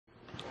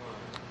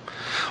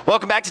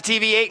Welcome back to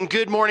TV8 and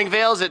Good Morning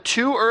Vail. Is it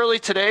too early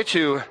today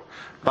to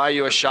buy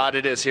you a shot?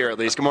 It is here at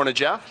least. Good morning,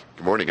 Jeff.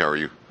 Good morning. How are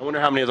you? I wonder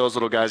how many of those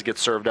little guys get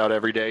served out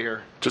every day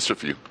here. Just a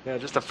few. Yeah,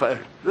 this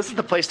is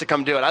the place to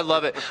come do it. I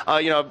love it.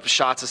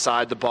 Shots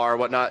aside, the bar,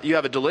 whatnot. You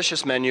have a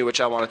delicious menu, which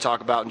I want to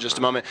talk about in just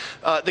a moment.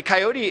 The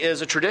Coyote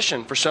is a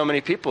tradition for so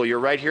many people. You're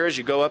right here as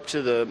you go up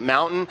to the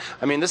mountain.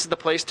 I mean, this is the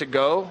place to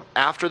go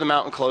after the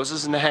mountain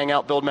closes and to hang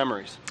out, build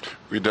memories.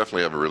 We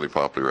definitely have a really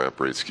popular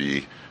après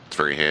ski. It's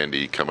very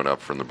handy coming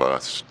up from the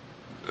bus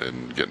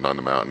and getting on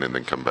the mountain and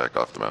then come back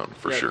off the mountain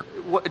for sure.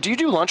 Do you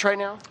do lunch right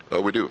now?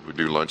 We do. We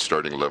do lunch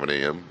starting 11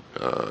 a.m.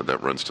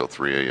 That runs till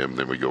 3 a.m.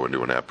 Then we go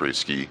into an après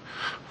ski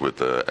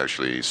with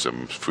actually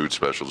some food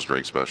specials,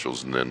 drink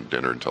specials, and then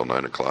dinner until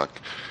 9 o'clock.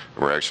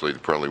 We're actually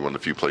probably one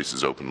of the few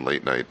places open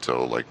late night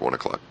till like 1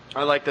 o'clock.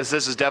 I like this.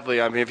 This is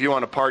definitely, I mean, if you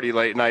want to party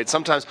late night,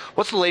 sometimes,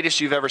 what's the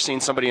latest you've ever seen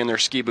somebody in their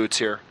ski boots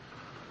here?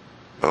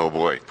 Oh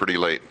boy, pretty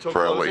late. Till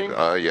probably.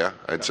 Yeah,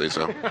 I'd say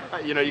so.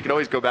 You can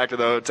always go back to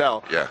the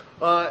hotel. Yeah.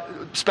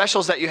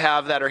 Specials that you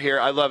have that are here,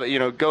 I love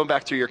it. Going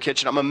back through your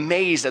kitchen, I'm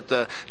amazed at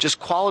the just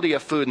quality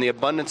of food and the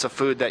abundance of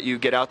food that you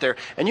get out there.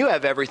 And you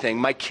have everything.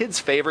 My kid's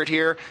favorite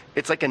here,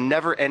 it's like a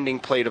never-ending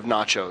plate of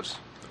nachos.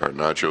 Our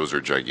nachos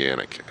are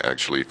gigantic.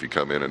 Actually, if you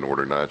come in and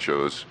order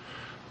nachos,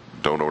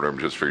 don't order them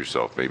just for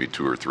yourself. Maybe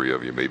 2 or 3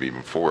 of you, maybe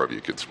even 4 of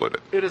you could split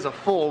it. It is a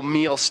full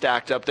meal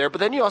stacked up there, but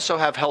then you also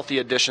have healthy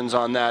additions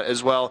on that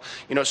as well.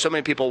 So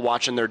many people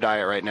watching their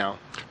diet right now.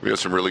 We have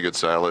some really good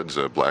salads,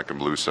 black and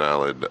blue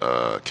salad,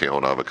 kale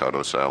and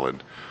avocado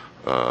salad.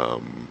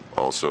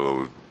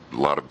 Also, a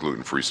lot of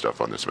gluten-free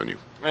stuff on this menu.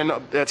 And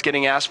that's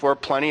getting asked for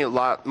plenty, a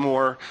lot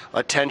more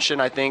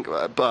attention, I think,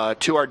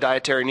 to our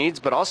dietary needs.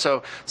 But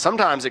also,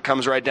 sometimes it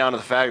comes right down to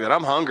the fact that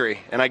I'm hungry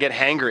and I get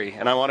hangry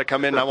and I want to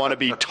come in and I want to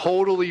be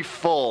totally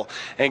full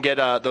and get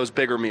those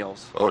bigger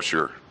meals. Oh,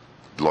 sure.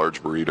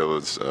 Large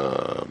burritos,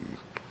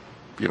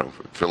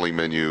 filling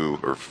menu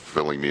or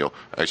filling meal.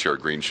 Actually, our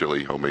green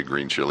chili, homemade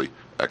green chili,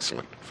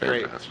 excellent.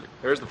 Fantastic. Great.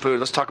 There's the food.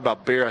 Let's talk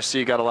about beer. I see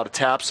you got a lot of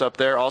taps up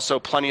there. Also,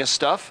 plenty of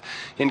stuff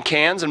in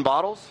cans and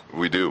bottles.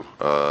 We do.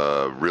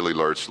 Really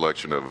large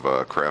selection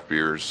of craft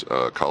beers,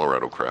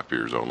 Colorado craft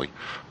beers only.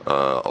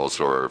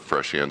 Also, our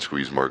fresh hand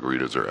squeezed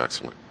margaritas are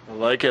excellent. I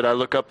like it. I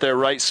look up there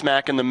right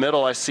smack in the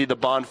middle. I see the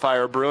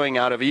Bonfire Brewing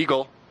out of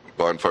Eagle.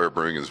 Bonfire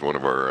Brewing is one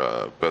of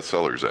our best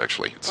sellers,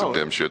 actually. It's a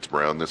Dim Shits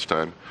Brown this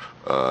time.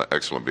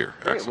 Excellent beer.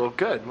 Great. Excellent.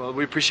 Well, good. Well,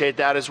 we appreciate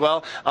that as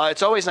well.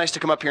 It's always nice to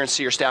come up here and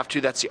see your staff,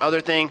 too. That's the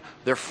other thing.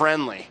 They're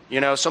friendly.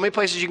 So many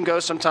places you can go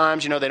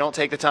sometimes, they don't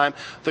take the time.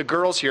 The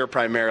girls here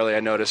primarily,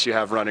 I notice you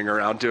have running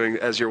around doing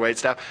as your wait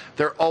staff.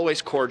 They're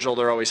always cordial.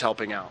 They're always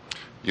helping out.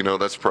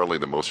 That's probably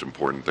the most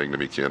important thing to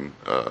me, Ken.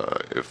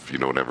 If you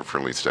don't have a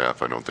friendly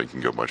staff, I don't think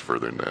you can go much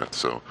further than that.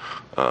 So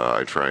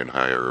I try and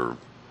hire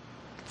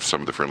some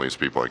of the friendliest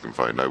people I can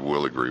find. I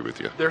will agree with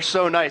you. They're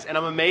so nice, and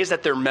I'm amazed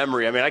at their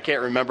memory. I mean, I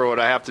can't remember what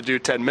I have to do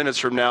 10 minutes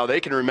from now.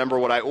 They can remember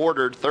what I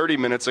ordered 30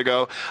 minutes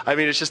ago. I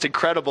mean, it's just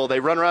incredible. They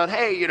run around,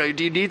 hey,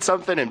 do you need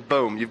something? And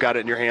boom, you've got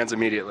it in your hands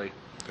immediately.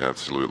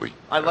 Absolutely.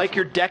 I like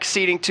your deck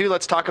seating, too.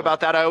 Let's talk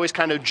about that. I always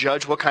kind of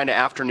judge what kind of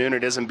afternoon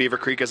it is in Beaver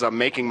Creek as I'm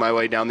making my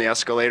way down the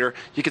escalator.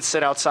 You could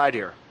sit outside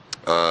here.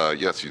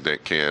 Yes, you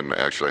can.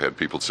 Actually, I had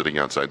people sitting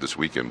outside this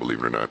weekend,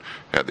 believe it or not.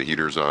 Had the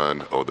heaters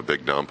on. Oh, the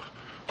big dump.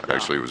 Wow.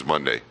 Actually, it was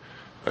Monday,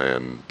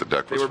 and the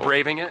deck was They were full.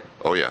 braving it?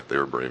 Oh, yeah, they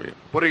were braving it.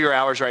 What are your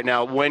hours right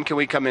now? When can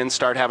we come in,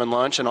 start having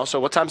lunch? And also,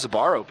 what time's the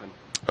bar open?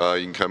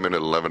 You can come in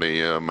at 11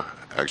 a.m.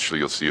 Actually,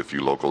 you'll see a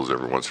few locals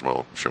every once in a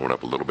while showing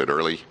up a little bit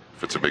early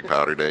if it's a big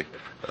powder day.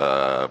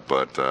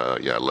 But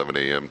 11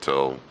 a.m.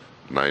 till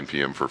 9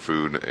 p.m. for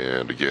food,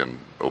 and again,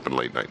 open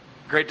late night.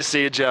 Great to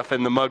see you, Jeff,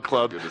 in the Mug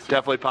Club.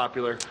 Definitely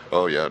popular.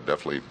 Oh, yeah,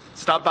 definitely.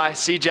 Stop by,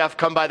 see Jeff,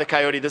 come by the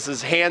Coyote. This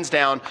is hands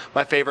down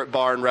my favorite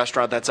bar and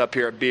restaurant that's up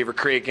here at Beaver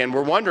Creek. And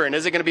we're wondering,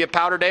 is it going to be a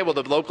powder day? Will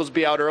the locals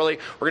be out early?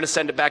 We're going to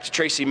send it back to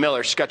Tracy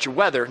Miller. She's got your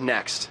weather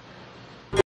next.